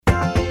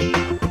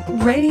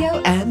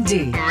Radio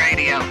MD.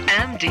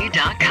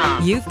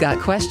 RadioMD.com. You've got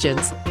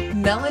questions.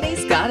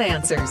 Melanie's got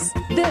answers.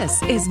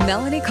 This is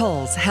Melanie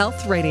Cole's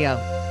Health Radio.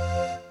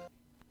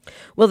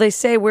 Well, they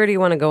say, where do you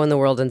want to go in the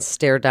world and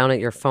stare down at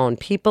your phone?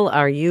 People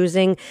are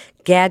using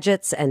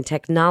gadgets and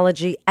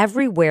technology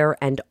everywhere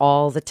and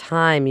all the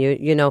time.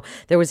 You know,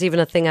 there was even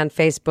a thing on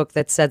Facebook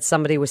that said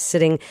somebody was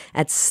sitting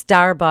at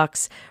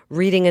Starbucks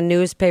reading a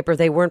newspaper.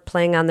 They weren't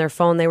playing on their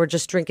phone. They were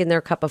just drinking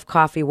their cup of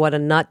coffee. What a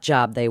nut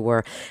job they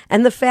were.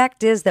 And the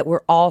fact is that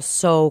we're all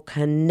so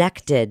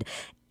connected.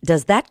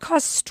 Does that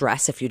cause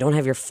stress if you don't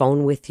have your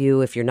phone with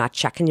you, if you're not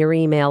checking your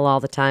email all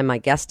the time? My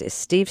guest is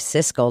Steve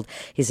Siskold.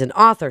 He's an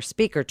author,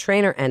 speaker,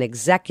 trainer, and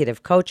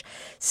executive coach.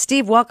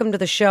 Steve, welcome to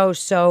the show.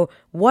 So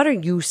what are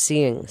you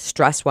seeing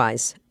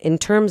stress-wise in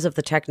terms of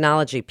the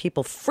technology?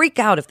 People freak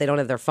out if they don't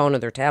have their phone or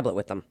their tablet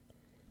with them.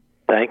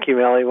 Thank you,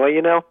 Melly. Well,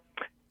 you know,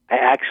 I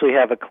actually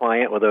have a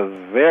client with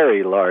a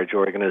very large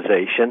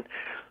organization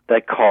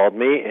that called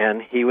me,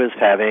 and he was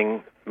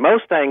having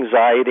most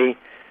anxiety.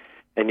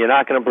 And you're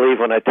not going to believe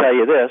when I tell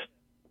you this,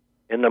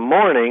 in the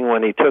morning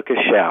when he took a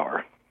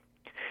shower.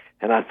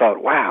 And I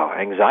thought, wow,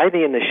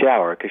 anxiety in the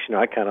shower, because, you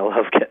know, I kind of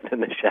love getting in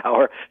the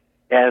shower.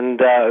 And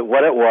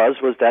what it was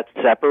that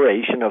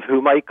separation of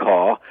who might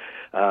call,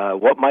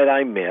 what might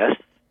I miss,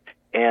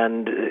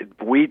 and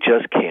we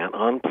just can't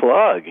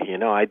unplug. You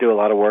know, I do a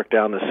lot of work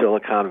down the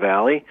Silicon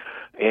Valley,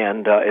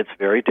 and it's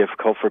very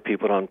difficult for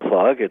people to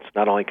unplug. It's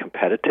not only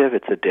competitive,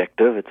 it's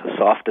addictive. It's a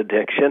soft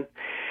addiction.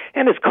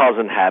 And it's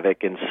causing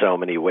havoc in so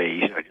many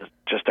ways. You know,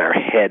 just our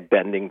head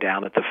bending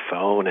down at the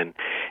phone and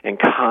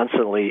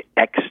constantly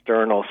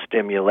external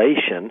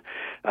stimulation.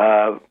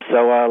 So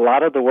a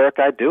lot of the work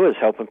I do is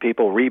helping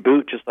people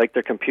reboot just like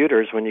their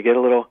computers. When you get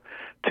a little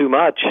too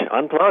much,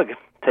 unplug,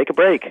 take a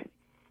break.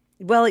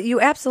 Well, you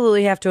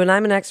absolutely have to. And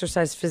I'm an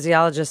exercise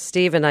physiologist,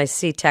 Steve, and I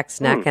see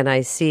text neck and I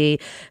see,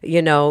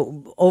 you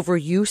know,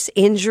 overuse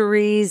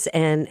injuries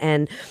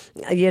and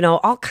you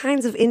know, all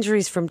kinds of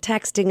injuries from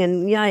texting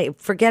and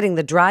forgetting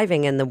the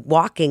driving and the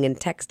walking and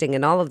texting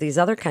and all of these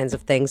other kinds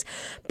of things.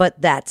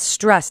 But that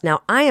stress.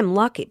 Now, I am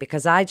lucky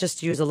because I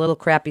just use a little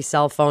crappy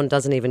cell phone,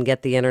 doesn't even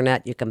get the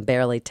internet. You can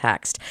barely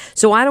text.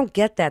 So I don't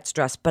get that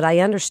stress, but I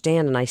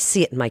understand and I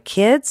see it in my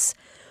kids.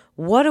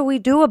 What do we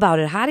do about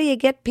it? How do you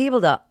get people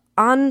to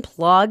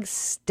unplug,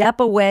 step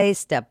away,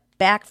 step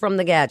back from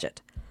the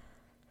gadget?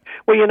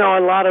 Well, you know,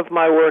 a lot of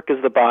my work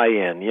is the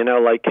buy-in. You know,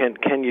 like,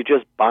 can you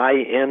just buy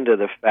into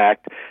the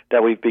fact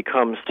that we've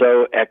become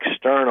so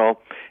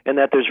external and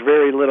that there's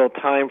very little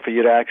time for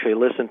you to actually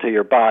listen to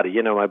your body?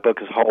 You know, my book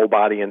is Whole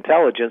Body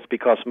Intelligence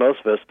because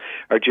most of us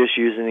are just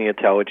using the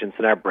intelligence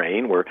in our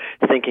brain. We're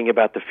thinking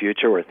about the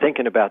future. We're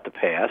thinking about the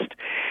past.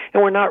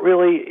 And we're not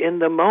really in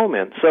the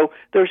moment. So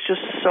there's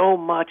just so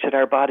much that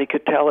our body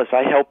could tell us.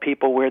 I help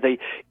people where they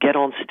get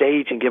on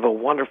stage and give a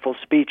wonderful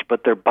speech,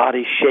 but their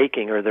body's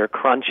shaking or they're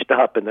crunched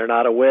up and they're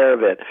not aware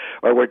of it,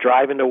 or we're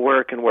driving to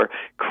work and we're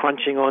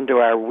crunching onto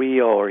our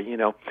wheel or, you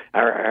know,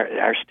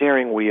 our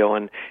steering wheel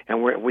and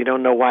we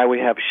don't know why we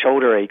have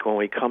shoulder ache when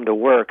we come to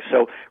work.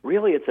 So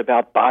really it's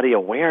about body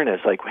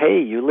awareness. Like,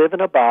 hey, you live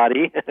in a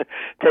body.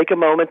 Take a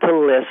moment to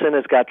listen.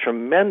 It's got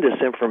tremendous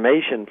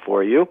information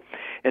for you,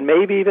 and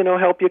maybe even it'll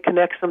help you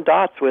connect some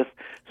dots with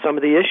some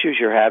of the issues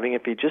you're having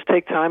if you just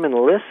take time and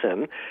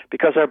listen,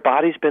 because our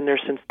body's been there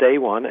since day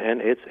one,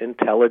 and it's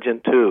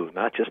intelligent too,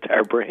 not just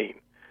our brain.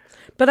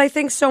 But I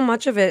think so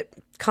much of it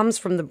comes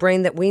from the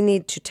brain that we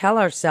need to tell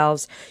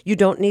ourselves, you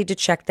don't need to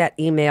check that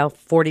email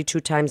 42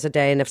 times a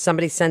day. And if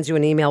somebody sends you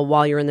an email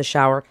while you're in the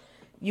shower,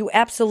 you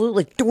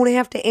absolutely don't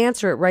have to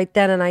answer it right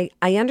then. And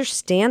I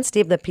understand,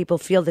 Steve, that people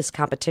feel this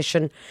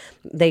competition.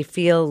 They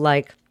feel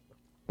like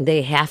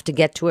they have to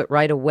get to it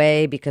right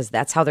away because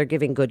that's how they're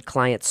giving good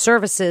client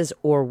services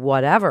or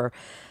whatever.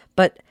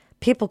 But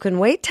people can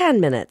wait 10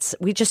 minutes.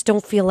 We just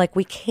don't feel like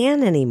we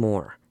can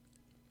anymore.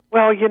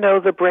 Well, you know,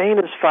 the brain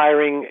is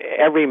firing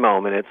every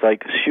moment. It's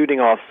like shooting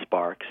off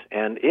sparks.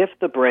 And if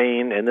the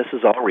brain, and this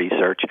is all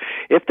research,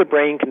 if the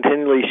brain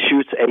continually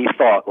shoots a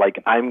thought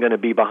like, I'm going to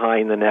be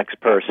behind the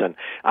next person,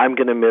 I'm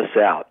going to miss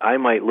out, I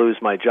might lose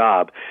my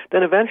job,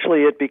 then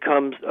eventually it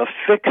becomes a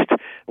fixed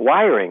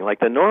wiring. Like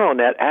the neural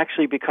net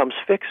actually becomes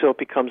fixed, so it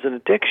becomes an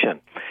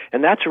addiction.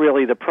 And that's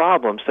really the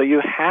problem. So you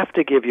have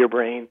to give your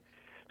brain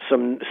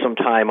some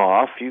time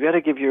off. You got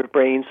to give your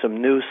brain some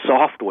new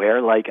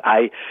software. Like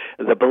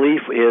the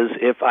belief is,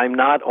 if I'm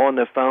not on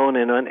the phone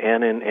and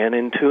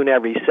in tune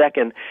every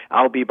second,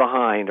 I'll be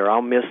behind, or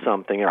I'll miss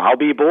something, or I'll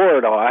be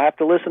bored, or I have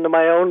to listen to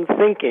my own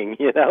thinking.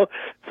 You know,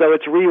 so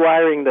it's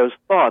rewiring those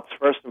thoughts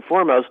first and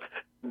foremost,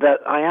 that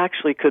I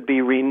actually could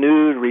be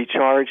renewed,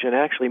 recharged, and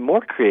actually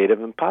more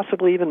creative, and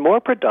possibly even more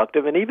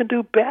productive, and even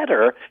do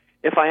better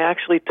if I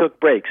actually took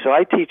breaks. So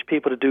I teach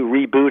people to do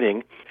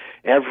rebooting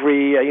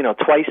every,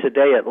 twice a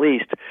day at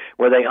least,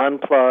 where they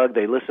unplug,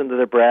 they listen to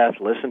their breath,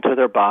 listen to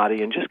their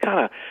body, and just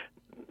kind of,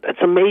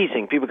 it's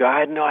amazing. People go, I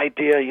had no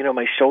idea,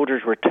 my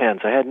shoulders were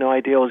tense. I had no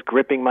idea I was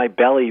gripping my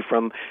belly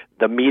from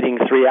the meeting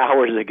 3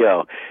 hours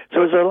ago. So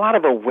there's a lot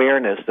of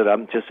awareness that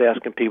I'm just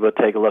asking people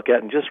to take a look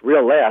at. And just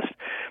real last,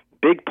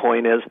 big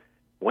point is,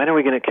 When are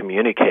we going to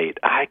communicate?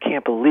 I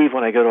can't believe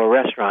when I go to a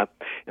restaurant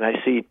and I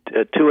see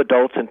 2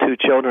 adults and 2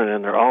 children,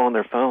 and they're all on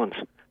their phones.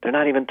 They're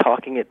not even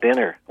talking at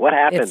dinner. What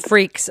happened? It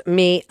freaks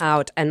me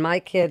out. And my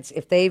kids,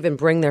 if they even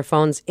bring their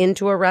phones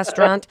into a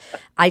restaurant,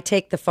 I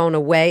take the phone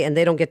away, and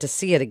they don't get to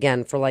see it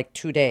again for like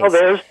 2 days. Oh,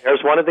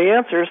 there's one of the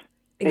answers.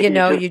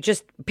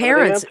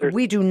 Parents,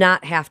 we do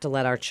not have to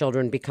let our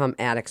children become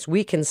addicts.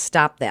 We can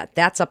stop that.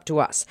 That's up to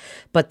us.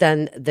 But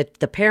then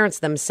the parents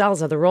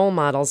themselves are the role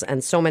models,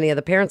 and so many of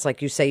the parents,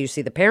 like you say, you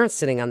see the parents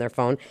sitting on their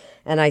phone,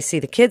 and I see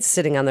the kids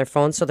sitting on their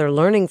phone, so they're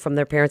learning from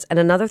their parents. And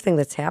another thing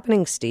that's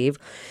happening, Steve,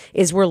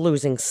 is we're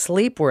losing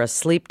sleep. We're a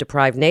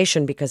sleep-deprived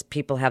nation because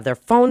people have their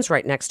phones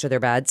right next to their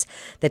beds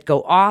that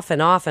go off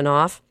and off and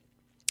off.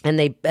 And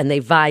they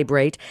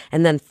vibrate,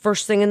 and then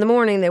first thing in the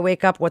morning they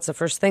wake up. What's the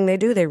first thing they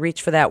do? They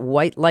reach for that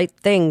white light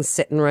thing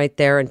sitting right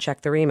there and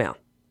check their email.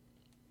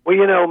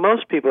 Well,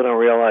 most people don't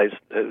realize,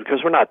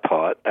 because we're not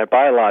taught,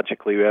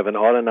 biologically we have an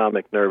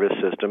autonomic nervous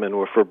system, and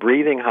we're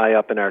breathing high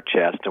up in our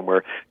chest, and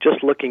we're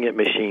just looking at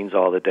machines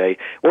all the day.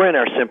 We're in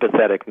our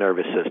sympathetic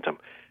nervous system.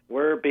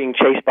 We're being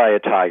chased by a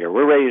tiger.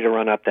 We're ready to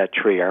run up that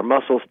tree. Our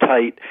muscles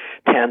tight,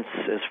 tense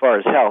as far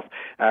as health.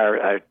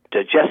 Our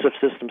digestive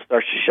system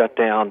starts to shut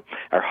down.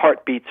 Our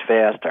heart beats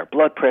fast. Our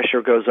blood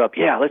pressure goes up.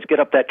 Yeah, let's get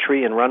up that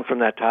tree and run from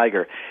that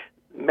tiger.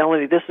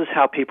 Melanie, this is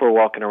how people are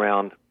walking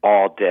around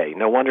all day.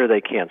 No wonder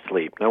they can't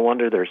sleep. No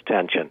wonder there's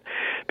tension,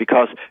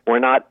 because we're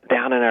not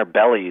down in our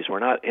bellies. We're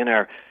not in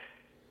our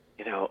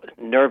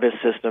nervous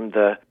system,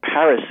 the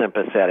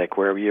parasympathetic,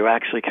 where you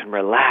actually can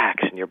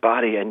relax in your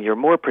body and you're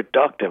more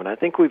productive. And I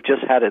think we've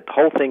just had a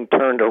whole thing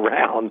turned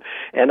around.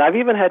 And I've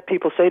even had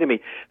people say to me,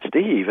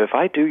 Steve, if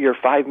I do your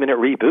 5-minute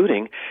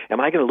rebooting,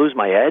 am I going to lose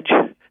my edge?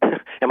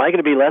 Am I going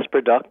to be less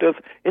productive?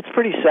 It's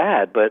pretty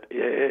sad, but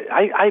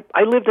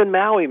I lived in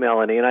Maui,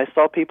 Melanie, and I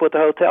saw people at the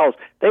hotels.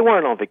 They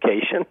weren't on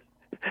vacation.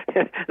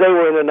 They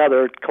were in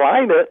another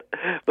climate,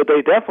 but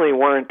they definitely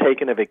weren't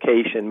taking a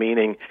vacation,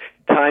 meaning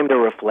time to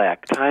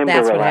reflect, time to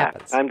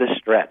relax, time to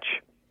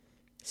stretch.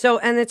 So,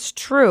 and it's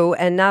true,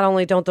 and not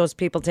only don't those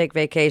people take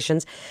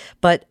vacations,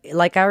 but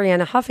like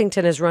Arianna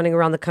Huffington is running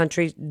around the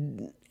country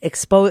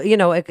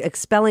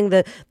expelling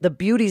the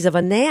beauties of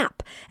a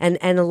nap. And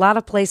a lot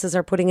of places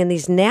are putting in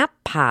these nap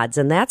pods,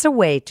 and that's a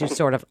way to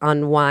sort of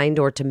unwind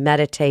or to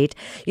meditate.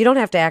 You don't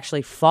have to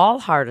actually fall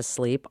hard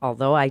asleep,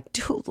 although I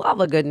do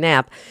love a good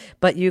nap,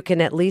 but you can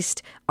at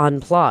least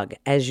unplug.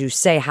 As you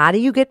say, how do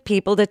you get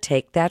people to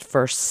take that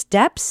first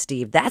step,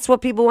 Steve? That's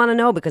what people want to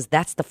know, because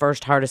that's the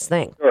first hardest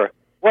thing. Sure.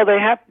 Well,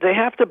 they have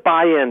to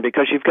buy in,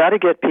 because you've got to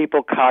get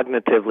people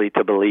cognitively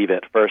to believe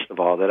it, first of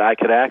all, that I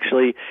could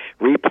actually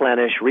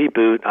replenish,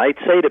 reboot. I'd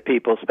say to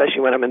people,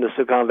 especially when I'm in the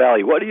Silicon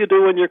Valley, what do you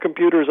do when your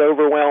computer's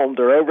overwhelmed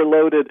or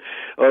overloaded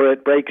or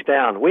it breaks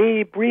down?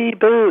 We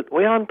reboot.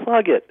 We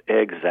unplug it.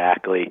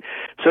 Exactly.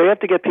 So you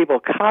have to get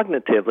people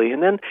cognitively,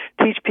 and then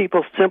teach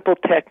people simple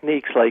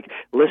techniques like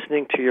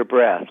listening to your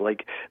breath,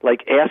 like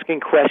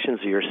asking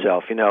questions of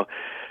yourself,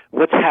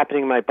 what's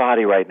happening in my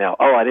body right now?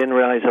 Oh, I didn't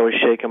realize I was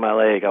shaking my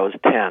leg. I was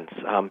tense.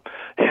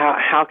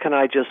 How can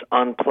I just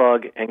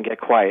unplug and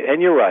get quiet?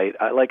 And you're right.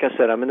 Like I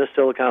said, I'm in the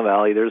Silicon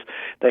Valley.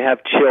 They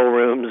have chill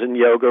rooms and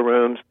yoga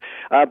rooms.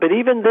 But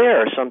even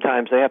there,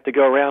 sometimes they have to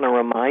go around and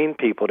remind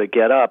people to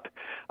get up.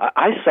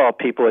 I saw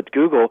people at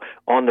Google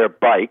on their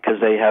bike, because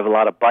they have a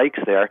lot of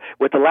bikes there,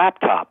 with a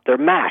laptop, their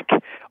Mac,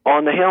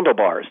 on the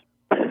handlebars.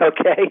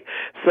 Okay?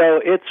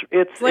 So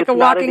it's like a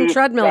walking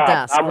treadmill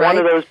desk, I'm right?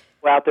 one of those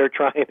out there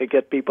trying to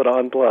get people to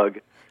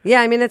unplug. Yeah,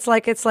 I mean, it's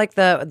like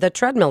the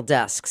treadmill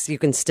desks. You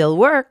can still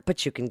work,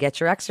 but you can get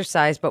your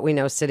exercise. But we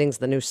know sitting's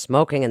the new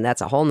smoking, and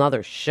that's a whole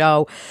nother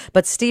show.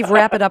 But Steve,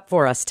 wrap it up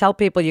for us. Tell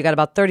people, you got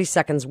about 30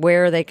 seconds,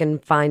 where they can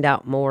find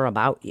out more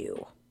about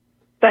you.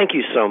 Thank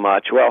you so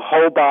much. Well,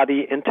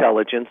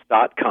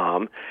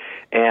 wholebodyintelligence.com,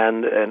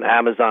 and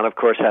Amazon, of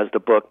course, has the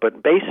book.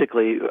 But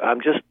basically, I'm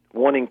just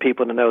wanting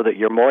people to know that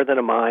you're more than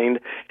a mind.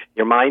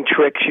 Your mind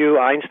tricks you.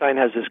 Einstein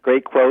has this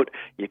great quote,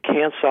 you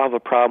can't solve a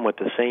problem with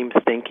the same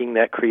thinking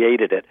that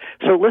created it.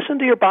 So listen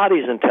to your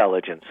body's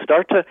intelligence.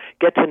 Start to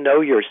get to know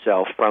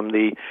yourself from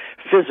the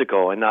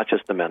physical and not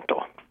just the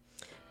mental.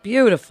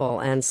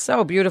 Beautiful, and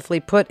so beautifully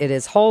put. It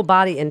is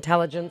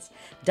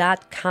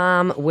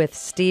wholebodyintelligence.com with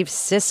Steve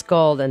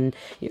Siskold, and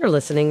you're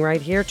listening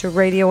right here to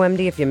Radio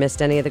MD. If you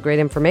missed any of the great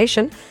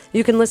information,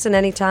 you can listen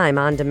anytime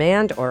on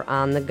demand or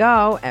on the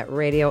go at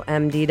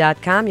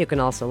radiomd.com. You can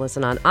also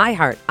listen on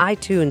iHeart,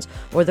 iTunes,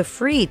 or the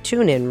free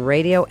TuneIn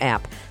radio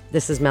app.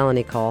 This is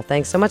Melanie Cole.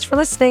 Thanks so much for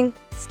listening.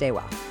 Stay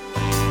well.